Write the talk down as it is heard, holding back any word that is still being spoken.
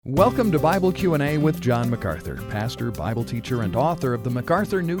Welcome to Bible Q&A with John MacArthur, pastor, Bible teacher, and author of the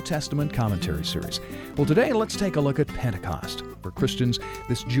MacArthur New Testament Commentary Series. Well, today let's take a look at Pentecost. For Christians,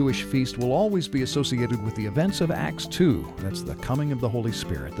 this Jewish feast will always be associated with the events of Acts 2. That's the coming of the Holy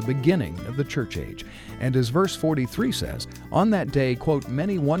Spirit, the beginning of the church age. And as verse 43 says, on that day, quote,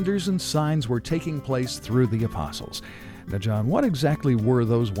 many wonders and signs were taking place through the apostles. Now, John, what exactly were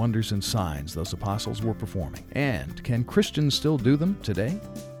those wonders and signs those apostles were performing? And can Christians still do them today?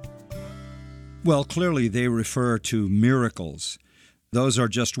 Well, clearly they refer to miracles. Those are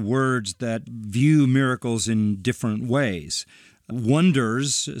just words that view miracles in different ways.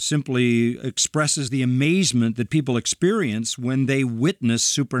 Wonders simply expresses the amazement that people experience when they witness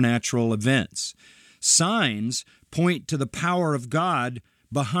supernatural events. Signs point to the power of God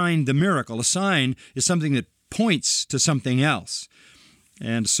behind the miracle. A sign is something that points to something else.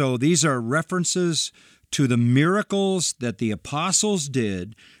 And so these are references to the miracles that the apostles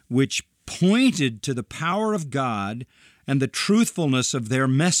did, which pointed to the power of God and the truthfulness of their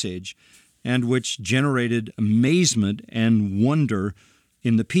message, and which generated amazement and wonder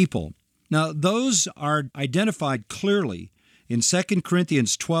in the people. Now, those are identified clearly in 2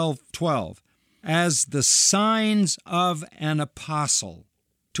 Corinthians 12:12 as the signs of an apostle,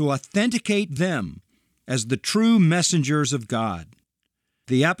 to authenticate them as the true messengers of God.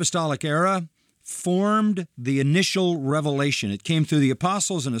 The apostolic era formed the initial revelation. It came through the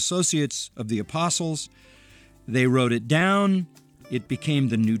apostles and associates of the apostles. They wrote it down. It became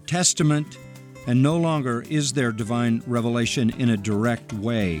the New Testament, and no longer is there divine revelation in a direct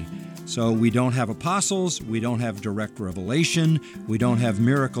way. So we don't have apostles, we don't have direct revelation, we don't have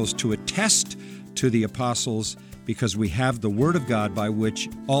miracles to attest to the apostles, because we have the Word of God by which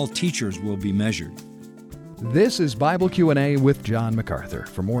all teachers will be measured. This is Bible Q&A with John MacArthur.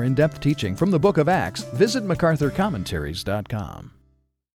 For more in-depth teaching from the book of Acts, visit MacArthurCommentaries.com.